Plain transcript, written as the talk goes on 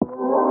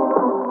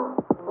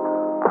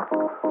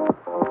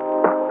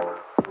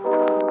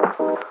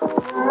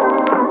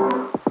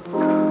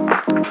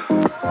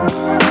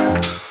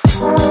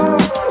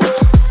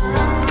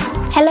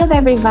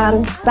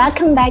everyone,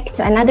 welcome back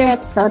to another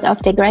episode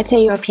of the Greater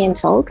European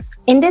Talks.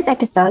 In this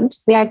episode,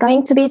 we are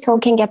going to be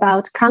talking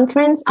about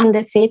Conference on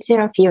the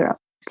Future of Europe.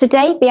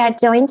 Today, we are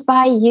joined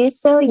by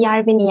Juuso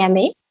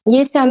Järviniemi.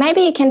 Juuso, maybe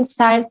you can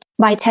start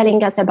by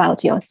telling us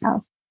about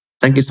yourself.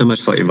 Thank you so much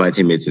for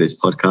inviting me to this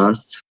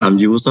podcast. I'm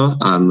Juuso,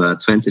 I'm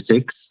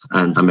 26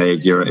 and I'm a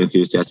Euro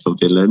enthusiast from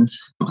Finland.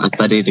 I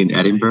studied in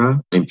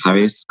Edinburgh, in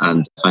Paris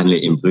and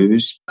finally in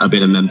Bruges. I've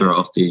been a member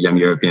of the Young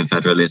European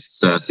Federalists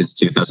since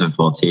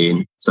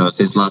 2014. So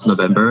since last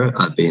November,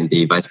 I've been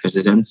the Vice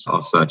President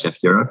of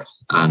Jeff Europe.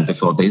 And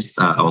before this,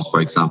 I was,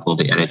 for example,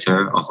 the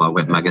editor of our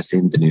web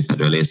magazine, The New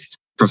Federalist.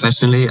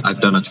 Professionally,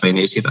 I've done a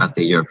traineeship at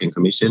the European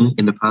Commission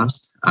in the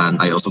past, and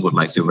I also would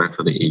like to work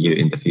for the EU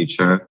in the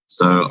future.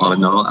 So all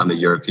in all, I'm a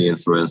European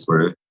through and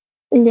through.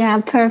 Yeah,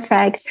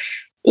 perfect.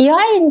 You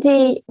are in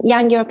the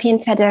Young European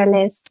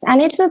Federalists,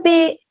 and it would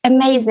be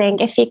amazing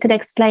if you could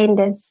explain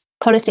this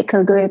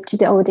political group to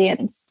the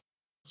audience.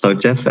 So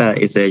Jeff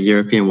is a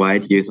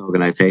European-wide youth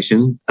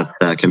organization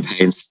that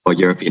campaigns for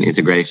European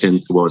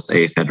integration towards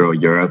a federal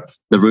Europe.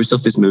 The roots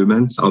of this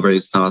movement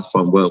already start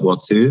from World War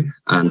II,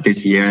 and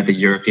this year the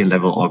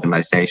European-level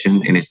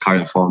organization in its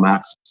current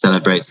format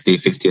celebrates the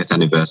 50th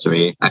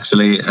anniversary.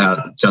 Actually,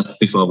 just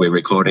before we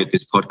recorded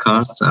this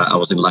podcast, I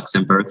was in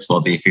Luxembourg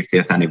for the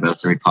 50th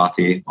anniversary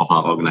party of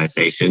our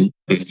organization.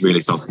 This is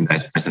really something that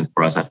is present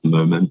for us at the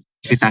moment.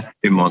 It's active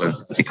in more than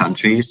 30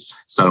 countries.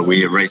 So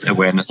we raise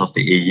awareness of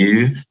the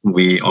EU.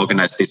 We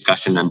organize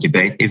discussion and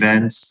debate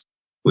events.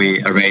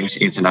 We arrange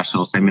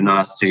international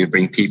seminars to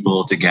bring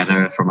people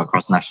together from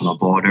across national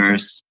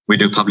borders. We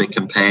do public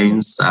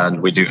campaigns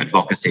and we do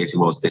advocacy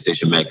towards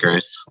decision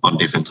makers on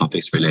different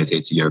topics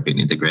related to European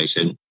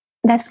integration.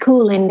 That's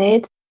cool,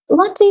 indeed.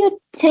 What do you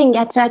think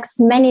attracts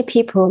many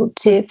people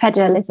to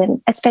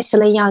federalism,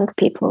 especially young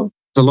people?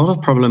 There's a lot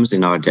of problems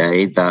in our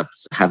day that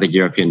have a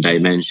European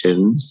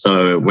dimension.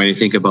 So when you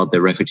think about the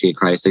refugee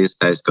crisis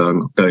that is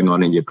going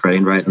on in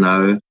Ukraine right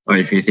now, or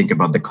if you think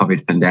about the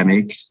COVID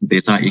pandemic,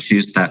 these are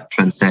issues that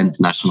transcend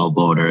national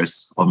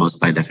borders almost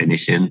by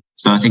definition.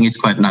 So I think it's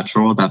quite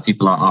natural that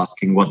people are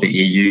asking what the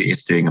EU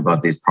is doing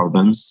about these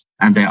problems.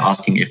 And they're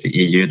asking if the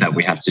EU that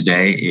we have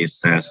today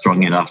is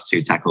strong enough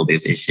to tackle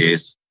these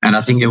issues. And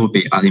I think it would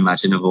be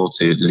unimaginable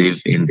to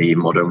live in the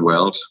modern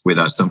world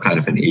without some kind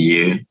of an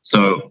EU.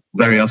 So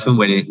very often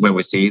when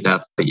we see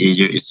that the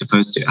EU is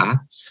supposed to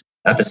act,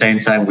 at the same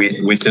time,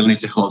 we still need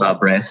to hold our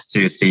breath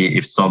to see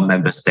if some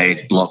member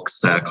state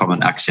blocks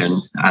common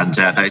action. And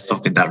that is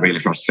something that really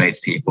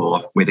frustrates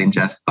people within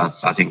Jeff, but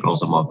I think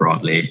also more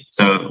broadly.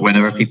 So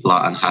whenever people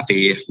are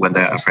unhappy, when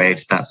they're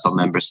afraid that some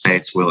member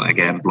states will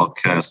again block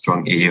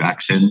strong EU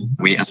action,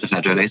 we as the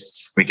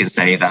Federalists, we can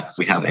say that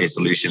we have a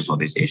solution for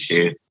this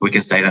issue. We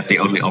can say that the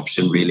only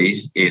option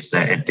really is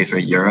a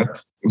different Europe.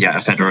 Yeah,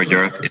 a federal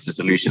Europe is the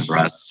solution for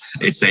us.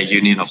 It's a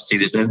union of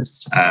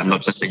citizens,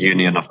 not just a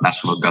union of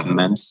national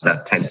governments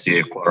that tend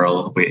to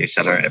quarrel with each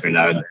other every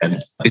now and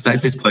then.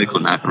 Besides this political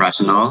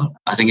rationale,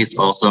 I think it's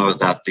also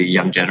that the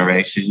young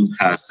generation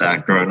has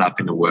grown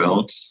up in a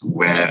world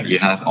where you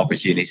have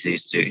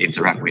opportunities to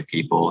interact with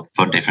people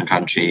from different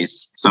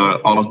countries.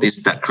 So all of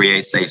this that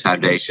creates a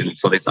foundation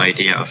for this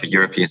idea of a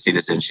European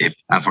citizenship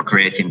and for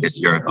creating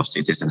this Europe of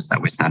citizens that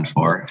we stand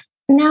for.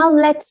 Now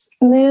let's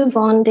move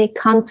on the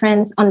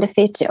Conference on the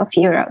Future of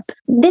Europe.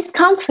 This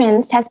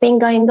conference has been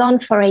going on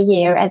for a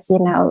year, as you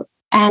know,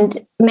 and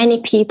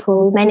many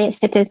people, many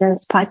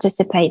citizens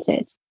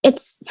participated.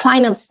 It's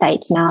final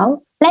stage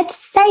now. Let's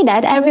say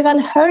that everyone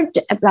heard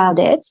about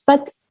it,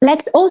 but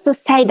let's also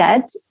say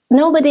that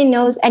nobody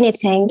knows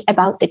anything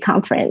about the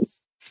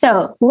conference.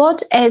 So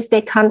what is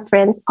the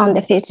Conference on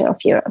the Future of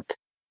Europe?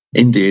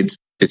 Indeed.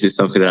 This is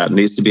something that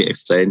needs to be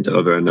explained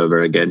over and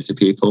over again to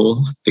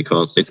people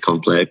because it's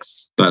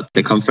complex. But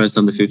the Conference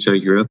on the Future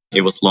of Europe,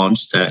 it was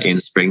launched in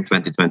spring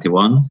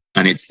 2021.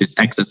 And it's this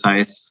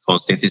exercise for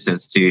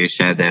citizens to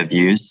share their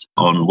views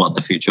on what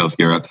the future of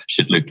Europe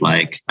should look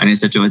like. And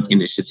it's a joint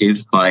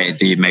initiative by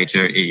the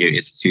major EU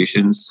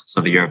institutions,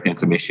 so the European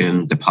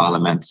Commission, the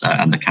Parliament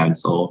and the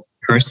Council.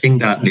 First thing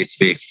that needs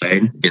to be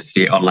explained is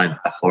the online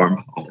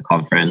platform of the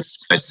conference.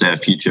 It's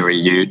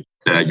FutureEU,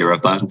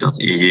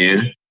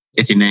 europa.eu.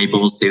 It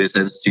enables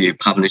citizens to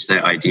publish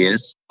their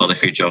ideas for the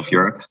future of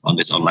Europe on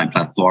this online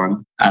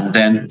platform. And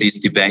then these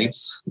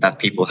debates that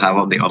people have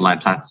on the online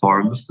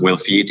platform will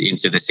feed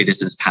into the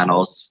citizens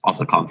panels of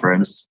the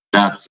conference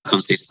that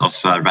consist of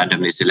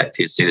randomly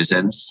selected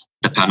citizens.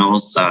 The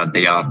panels,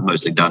 they are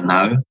mostly done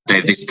now.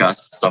 They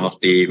discuss some of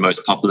the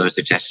most popular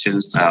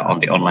suggestions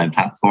on the online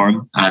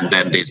platform. And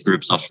then these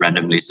groups of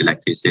randomly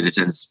selected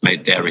citizens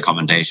made their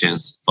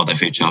recommendations for the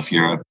future of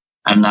Europe.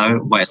 And now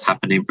what is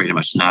happening pretty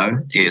much now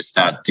is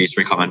that these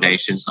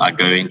recommendations are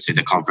going to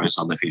the Conference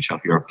on the Future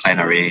of Europe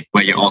plenary,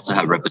 where you also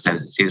have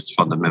representatives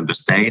from the member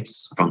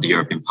states, from the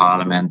European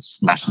Parliament,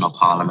 national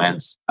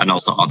parliaments, and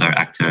also other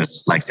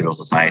actors like civil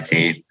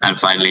society. And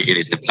finally, it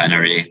is the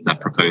plenary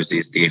that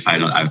proposes the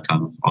final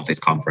outcome of this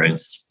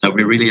conference. So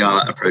we really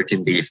are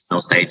approaching the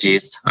final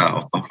stages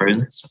of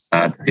conference.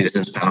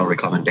 Citizens panel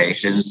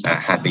recommendations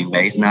have been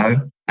made now.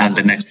 And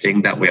the next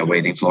thing that we are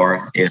waiting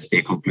for is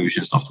the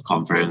conclusions of the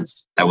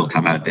conference that will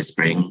come out this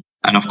spring.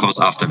 And of course,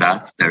 after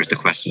that, there is the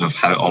question of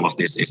how all of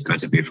this is going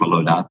to be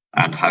followed up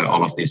and how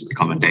all of these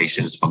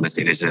recommendations from the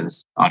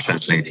citizens are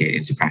translated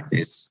into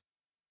practice.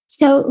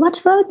 So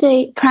what were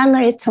the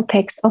primary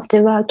topics of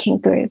the working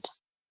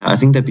groups? I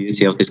think the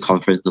beauty of this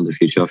conference on the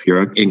future of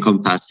Europe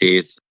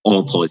encompasses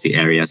all policy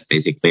areas,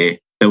 basically.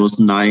 There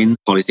was 9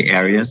 policy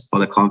areas for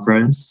the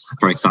conference.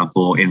 For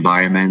example,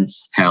 environment,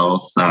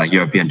 health,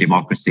 European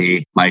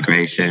democracy,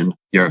 migration,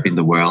 Europe in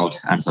the world,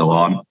 and so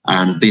on.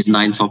 And these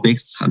 9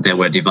 topics, they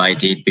were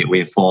divided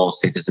between 4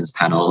 citizens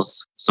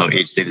panels. So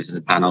each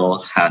citizens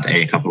panel had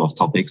a couple of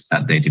topics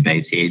that they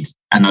debated.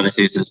 And other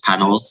citizens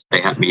panels,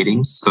 they had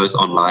meetings, both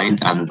online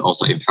and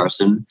also in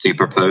person, to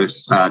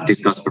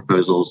discuss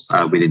proposals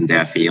within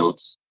their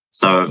fields.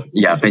 So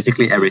yeah,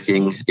 basically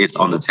everything is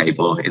on the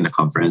table in the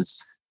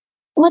conference.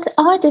 What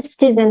are the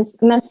citizens'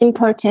 most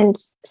important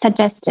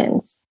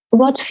suggestions?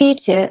 What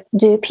future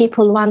do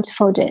people want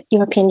for the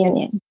European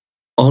Union?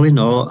 All in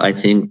all, I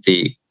think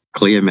the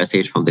clear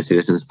message from the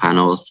citizens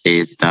panels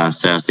is that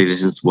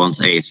citizens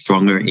want a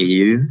stronger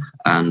EU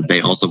and they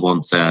also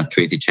want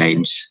treaty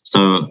change.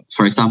 So,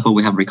 for example,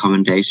 we have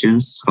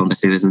recommendations from the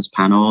citizens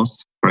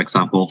panels, for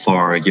example,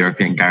 for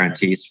European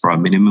guarantees for a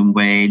minimum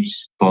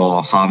wage,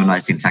 for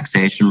harmonizing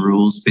taxation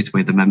rules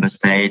between the member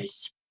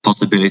states,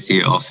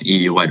 possibility of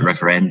EU-wide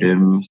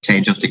referendum,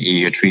 change of the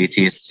EU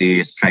treaties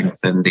to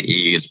strengthen the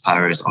EU's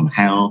powers on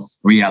health,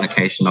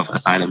 reallocation of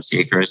asylum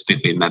seekers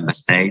between member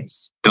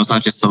states. Those are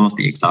just some of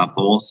the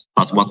examples,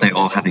 but what they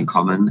all have in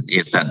common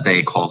is that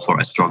they call for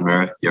a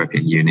stronger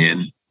European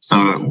Union.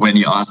 So when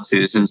you ask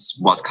citizens,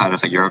 what kind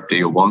of a Europe do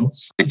you want?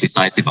 The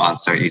decisive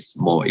answer is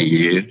more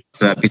EU.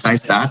 So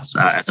besides that,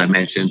 as I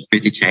mentioned,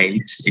 treaty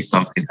change is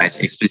something that's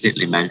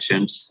explicitly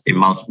mentioned in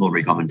multiple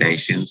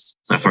recommendations.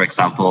 So for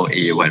example,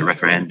 EU-wide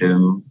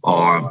referendum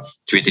or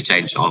treaty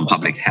change on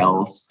public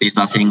health. These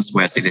are things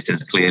where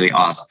citizens clearly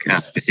ask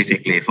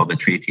specifically for the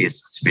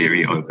treaties to be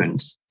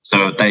reopened.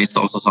 So that is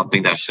also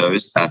something that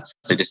shows that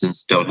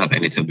citizens don't have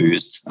any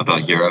taboos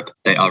about Europe.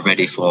 They are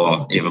ready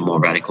for even more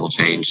radical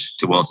change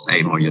towards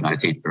a more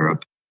united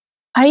Europe.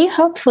 Are you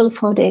hopeful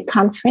for the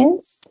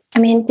conference? I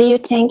mean, do you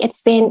think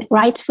it's been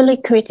rightfully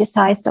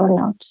criticized or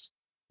not?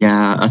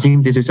 Yeah, I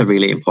think this is a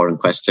really important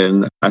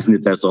question. I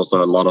think there's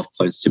also a lot of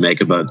points to make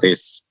about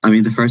this. I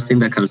mean, the first thing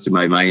that comes to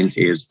my mind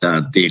is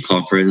that the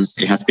conference,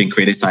 it has been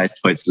criticized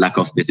for its lack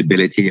of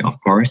visibility, of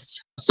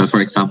course. So, for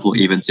example,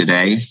 even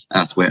today,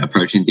 as we're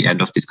approaching the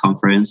end of this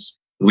conference,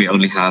 we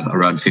only have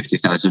around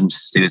 50,000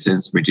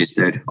 citizens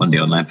registered on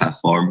the online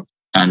platform.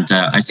 And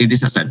I see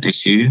this as an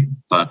issue.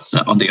 But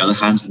on the other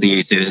hand,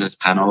 the citizens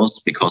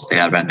panels, because they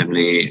are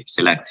randomly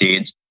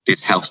selected,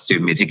 this helps to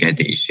mitigate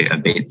the issue a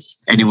bit.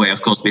 Anyway,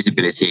 of course,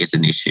 visibility is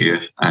an issue.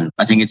 And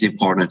I think it's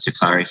important to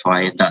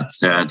clarify that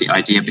the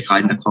idea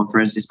behind the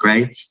conference is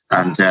great.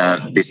 And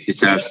this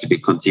deserves to be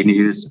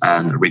continued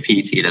and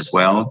repeated as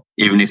well,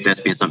 even if there's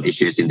been some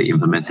issues in the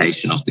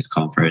implementation of this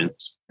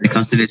conference. When it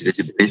comes to this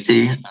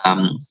visibility,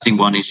 I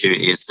think one issue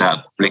is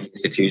that public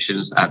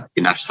institutions at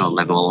the national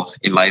level,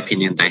 in my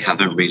opinion, they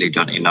haven't really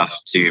done enough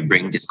to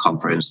bring this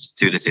conference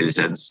to the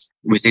citizens.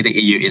 We see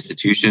the EU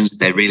institutions,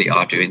 they really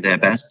are doing their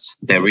best.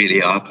 They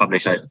really are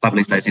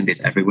publicizing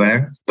this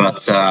everywhere.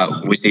 But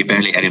we see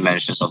barely any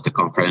mentions of the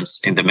conference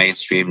in the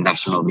mainstream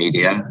national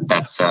media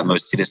that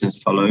most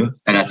citizens follow.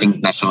 And I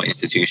think national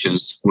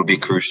institutions will be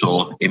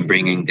crucial in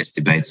bringing this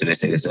debate to the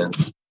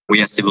citizens.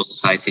 We as civil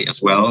society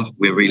as well,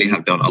 we really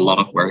have done a lot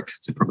of work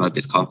to promote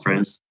this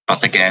conference.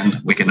 But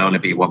again, we can only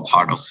be one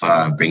part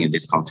of bringing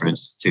this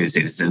conference to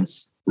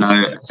citizens.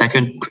 Now,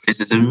 second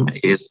criticism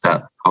is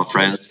that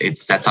conference,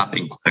 it's set up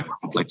in quite a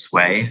complex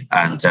way,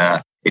 and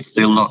it's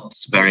still not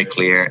very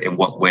clear in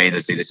what way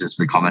the citizens'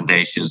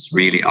 recommendations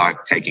really are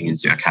taking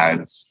into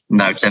account.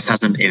 Now, Jeff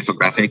has an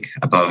infographic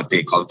about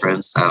the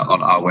conference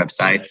on our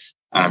website,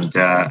 and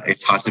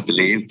it's hard to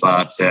believe,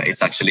 but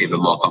it's actually even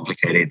more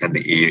complicated than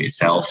the EU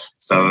itself.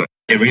 So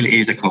it really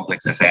is a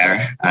complex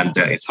affair, and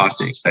it's hard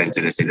to explain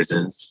to the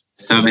citizens.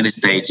 So many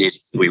stages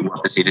between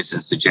what the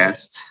citizens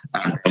suggest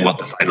and what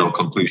the final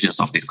conclusions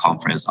of this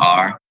conference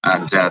are.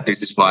 And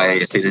this is why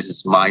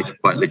citizens might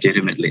quite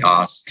legitimately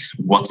ask,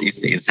 what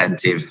is the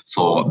incentive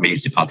for me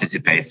to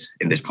participate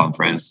in this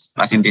conference?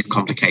 I think these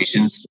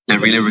complications, they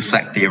really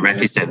reflect the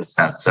reticence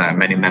that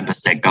many member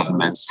state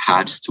governments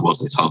had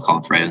towards this whole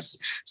conference.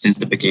 Since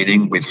the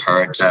beginning, we've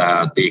heard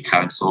the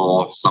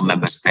council, some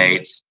member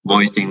states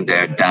voicing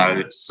their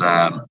doubts.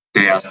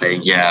 They are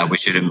saying, yeah, we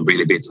shouldn't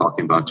really be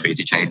talking about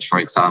treaty change, for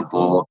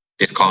example.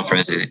 This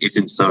conference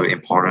isn't so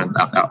important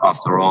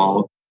after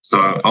all.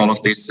 So all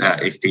of this,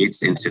 it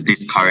feeds into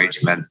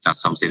discouragement that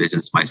some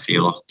citizens might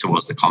feel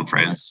towards the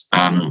conference.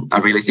 I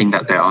really think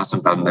that there are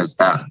some governments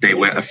that they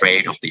were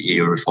afraid of the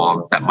EU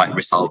reform that might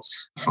result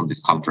from this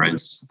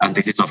conference. And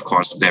this is, of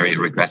course, very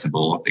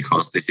regrettable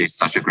because this is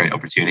such a great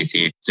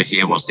opportunity to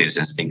hear what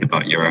citizens think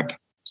about Europe.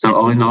 So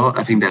all in all,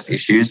 I think there's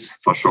issues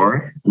for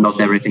sure.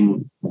 Not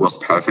everything was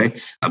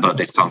perfect about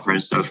this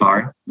conference so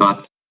far,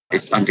 but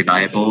It's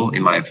undeniable,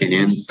 in my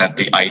opinion, that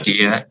the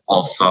idea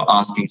of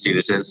asking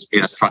citizens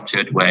in a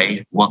structured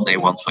way what they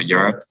want for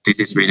Europe, this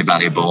is really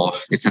valuable.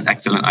 It's an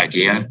excellent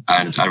idea,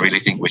 and I really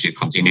think we should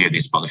continue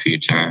this for the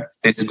future.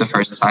 This is the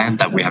first time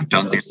that we have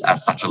done this at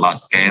such a large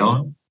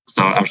scale.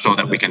 So I'm sure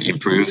that we can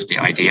improve the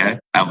idea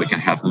and we can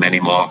have many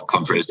more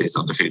conferences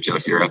on the future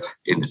of Europe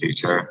in the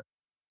future.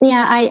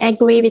 Yeah, I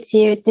agree with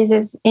you. This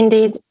is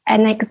indeed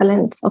an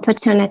excellent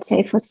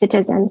opportunity for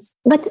citizens.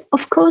 But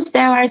of course,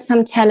 there are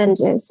some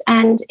challenges.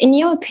 And in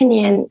your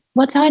opinion,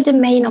 what are the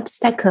main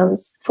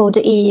obstacles for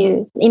the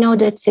EU in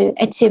order to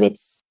achieve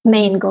its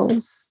main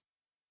goals?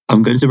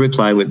 I'm going to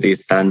reply with the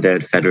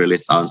standard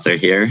federalist answer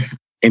here.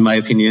 In my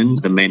opinion,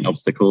 the main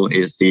obstacle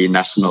is the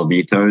national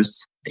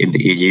vetoes in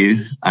the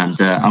EU.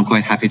 And I'm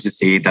quite happy to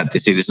see that the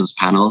citizens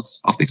panels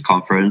of this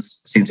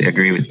conference seem to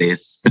agree with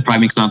this. The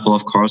prime example,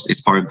 of course, is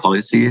foreign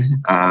policy.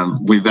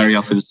 We've very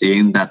often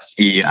seen that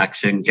EU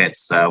action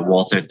gets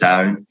watered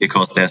down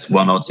because there's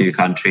one or two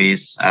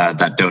countries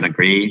that don't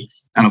agree.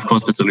 And of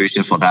course, the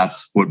solution for that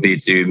would be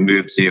to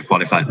move to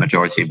qualified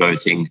majority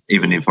voting,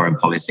 even in foreign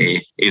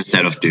policy,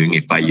 instead of doing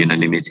it by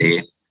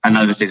unanimity. And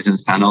now the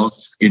citizens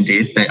panels,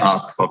 indeed, they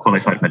ask for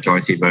qualified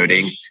majority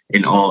voting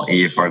in all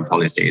EU foreign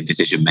policy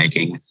decision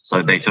making.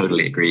 So they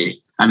totally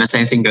agree. And the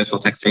same thing goes for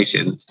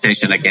taxation.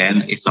 Taxation,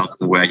 again, it's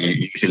something where you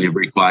usually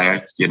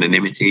require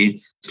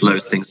unanimity,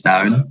 slows things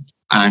down.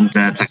 And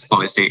tax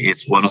policy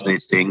is one of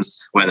these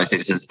things where the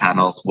citizens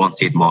panels want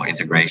to see more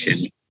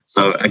integration.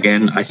 So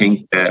again, I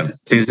think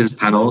citizens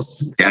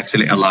panels, they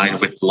actually align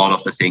with a lot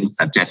of the things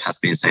that Jeff has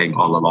been saying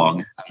all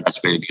along. And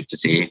that's really good to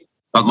see.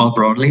 But more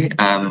broadly,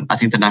 I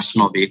think the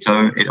national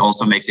veto, it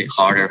also makes it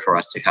harder for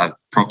us to have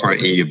proper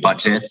EU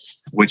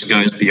budgets, which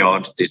goes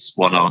beyond this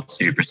 1 or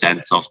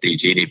 2% of the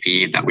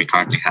GDP that we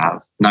currently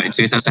have. Now, in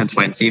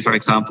 2020, for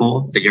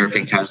example, the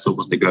European Council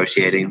was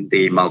negotiating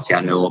the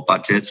multi-annual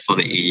budget for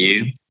the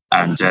EU.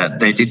 And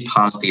they did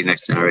pass the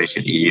Next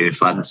Generation EU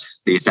Fund,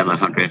 the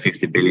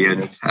 750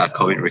 billion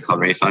COVID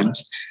recovery fund.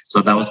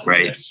 So that was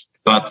great.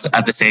 But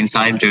at the same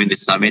time, during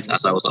this summit,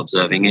 as I was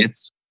observing it,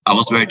 I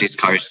was very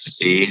discouraged to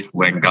see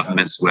when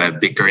governments were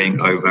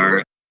bickering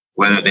over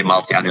whether the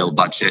multi-annual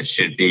budget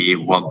should be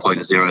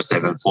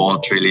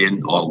 1.074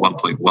 trillion or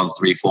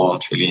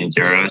 1.134 trillion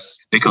euros.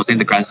 Because in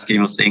the grand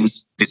scheme of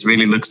things, this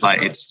really looks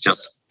like it's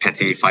just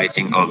petty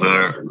fighting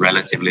over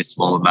relatively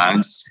small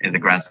amounts in the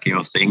grand scheme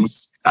of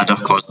things. And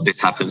of course, this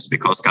happens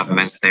because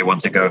governments, they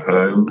want to go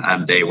home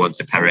and they want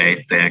to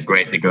parade their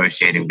great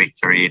negotiating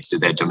victory to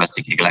their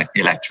domestic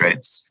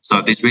electorates.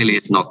 So this really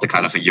is not the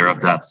kind of a Europe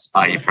that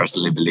I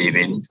personally believe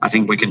in. I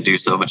think we can do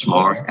so much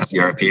more as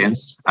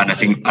Europeans. And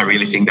I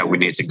really think that we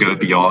need to go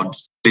beyond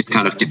this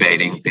kind of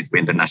debating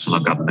between the national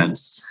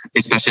governments,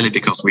 especially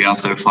because we are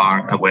so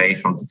far away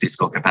from the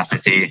fiscal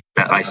capacity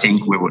that I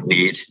think we would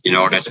need in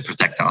order to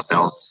protect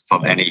ourselves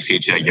from any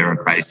future Euro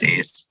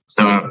crises.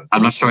 So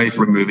I'm not sure if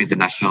removing the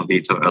national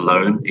veto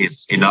alone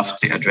is enough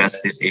to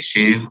address this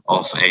issue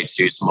of a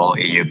too small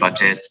EU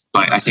budget,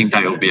 but I think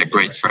that will be a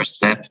great first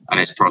step,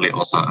 and it's probably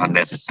also a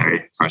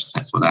necessary first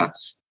step for that.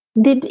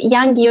 Did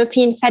Young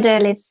European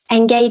Federalists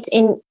engage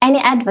in any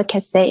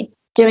advocacy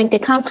during the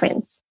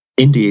conference?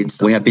 Indeed,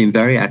 we have been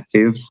very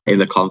active in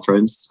the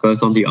conference,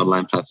 both on the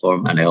online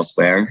platform and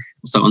elsewhere.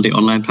 So on the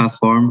online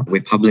platform,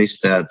 we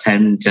published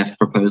 10 JEF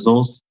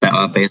proposals that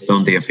are based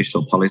on the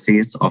official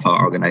policies of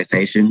our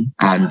organization.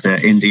 And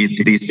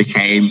indeed, these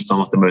became some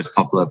of the most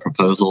popular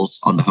proposals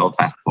on the whole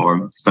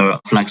platform. So a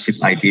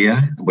flagship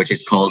idea, which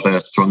is called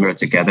Stronger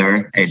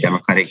Together, a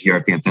Democratic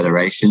European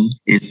Federation,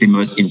 is the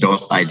most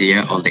endorsed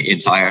idea on the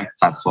entire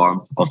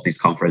platform of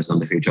this conference on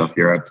the future of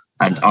Europe.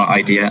 And our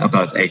idea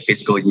about a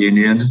fiscal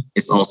union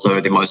is also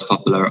the most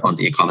popular on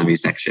the economy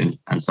section,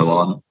 and so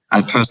on.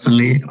 And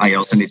personally, I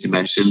also need to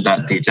mention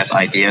that the JEF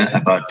idea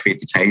about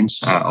treaty change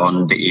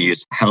on the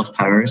EU's health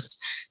powers,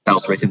 that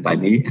was written by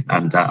me,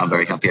 and I'm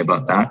very happy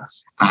about that.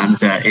 And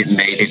it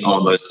made it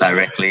almost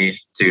directly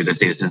to the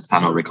citizens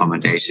panel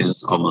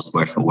recommendations, almost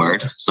word for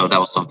word. So that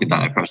was something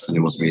that I personally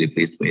was really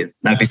pleased with.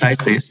 Now,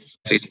 besides this,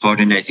 it's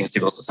coordinating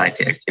civil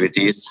society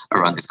activities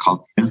around this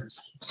conference.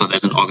 So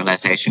there's an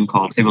organization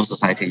called Civil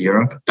Society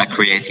Europe that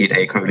created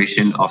a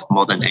coalition of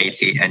more than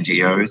 80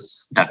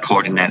 NGOs that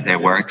coordinate their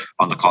work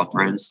on the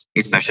conference,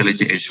 especially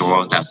to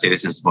ensure that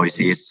citizens'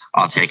 voices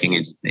are taken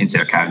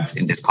into account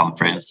in this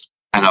conference.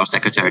 And our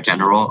Secretary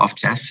General of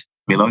JEF,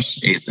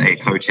 Milos, is a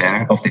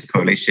co-chair of this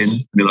coalition.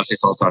 Milos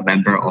is also a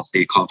member of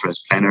the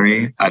conference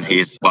plenary, and he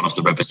is one of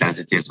the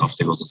representatives of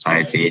civil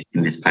society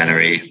in this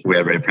plenary. We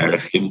are very proud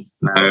of him.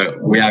 Now,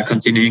 we are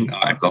continuing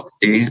our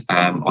advocacy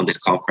on this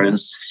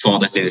conference for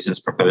the citizens'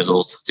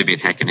 proposals to be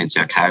taken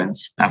into account.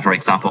 And for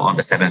example, on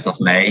the 7th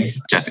of May,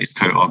 JEF is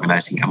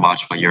co-organizing a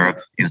March for Europe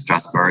in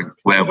Strasbourg,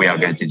 where we are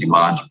going to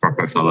demand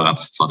proper follow-up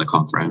for the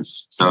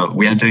conference. So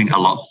we are doing a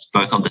lot,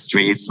 both on the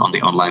streets, on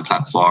the online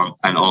platform,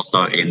 and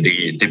also in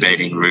the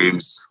debating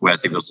rooms where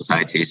civil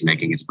society is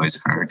making its voice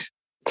heard.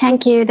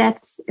 Thank you.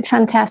 That's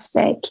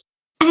fantastic.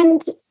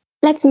 And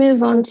let's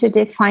move on to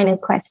the final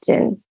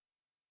question.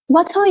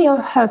 What are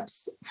your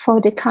hopes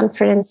for the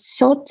conference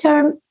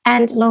short-term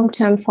and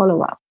long-term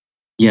follow-up?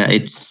 Yeah,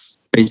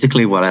 it's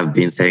basically what I've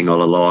been saying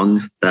all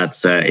along, that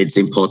it's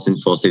important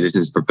for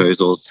citizens'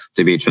 proposals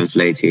to be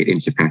translated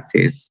into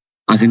practice.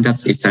 I think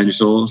that's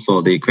essential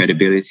for the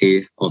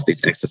credibility of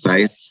this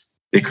exercise,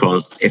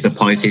 because if the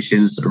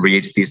politicians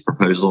read these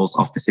proposals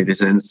of the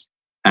citizens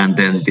and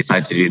then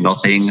decide to do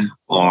nothing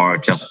or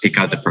just pick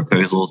out the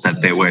proposals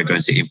that they were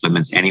going to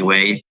implement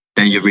anyway,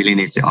 then you really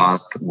need to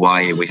ask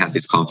why we have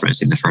this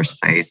conference in the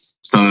first place.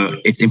 So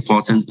it's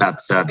important that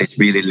this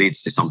really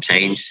leads to some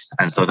change,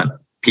 and so that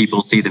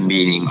people see the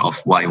meaning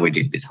of why we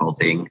did this whole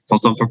thing. For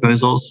some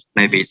proposals,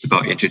 maybe it's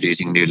about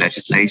introducing new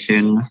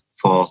legislation.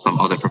 For some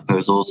other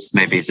proposals,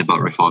 maybe it's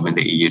about reforming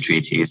the EU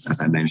treaties,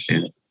 as I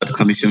mentioned. The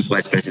Commission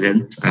Vice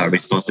President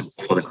responsible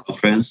for the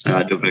conference,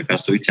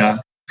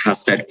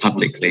 has said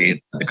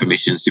publicly the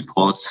Commission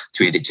supports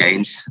treaty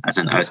change as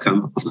an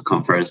outcome of the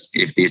conference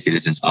if the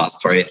citizens ask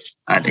for it.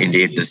 And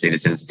indeed, the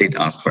citizens did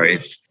ask for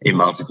it in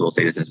multiple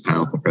citizens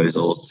panel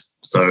proposals.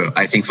 So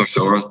I think for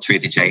sure,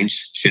 treaty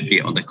change should be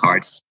on the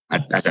cards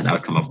as an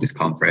outcome of this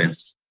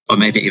conference. Or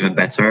maybe even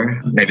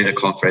better, maybe the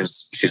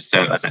conference should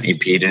serve as an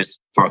impetus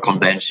for a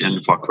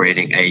convention for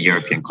creating a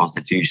European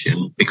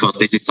constitution, because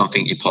this is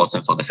something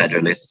important for the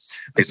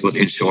Federalists. This would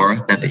ensure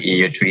that the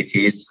EU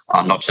treaties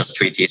are not just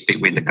treaties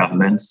between the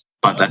governments,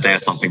 but that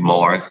there's something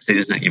more,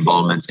 citizen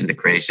involvement in the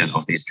creation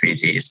of these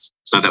treaties,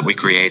 so that we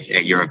create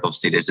a Europe of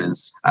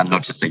citizens and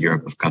not just a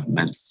Europe of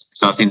governments.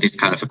 So I think this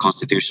kind of a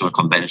constitutional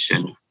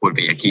convention would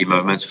be a key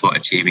moment for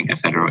achieving a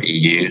federal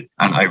EU.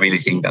 And I really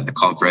think that the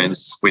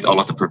conference, with all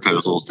of the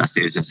proposals that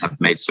citizens have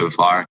made so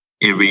far,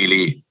 it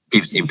really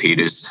gives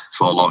impetus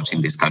for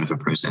launching this kind of a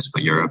process for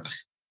Europe.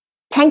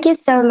 Thank you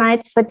so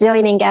much for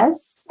joining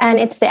us. And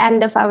it's the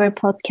end of our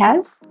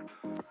podcast.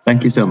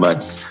 Thank you so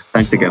much.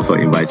 Thanks again for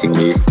inviting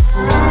me.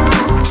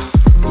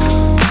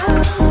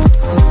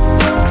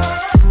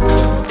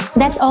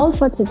 That's all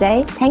for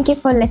today. Thank you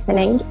for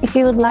listening. If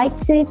you would like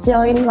to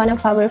join one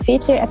of our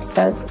future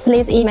episodes,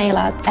 please email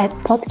us at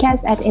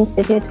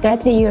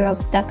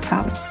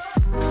podcast@institutegreatereurope.com.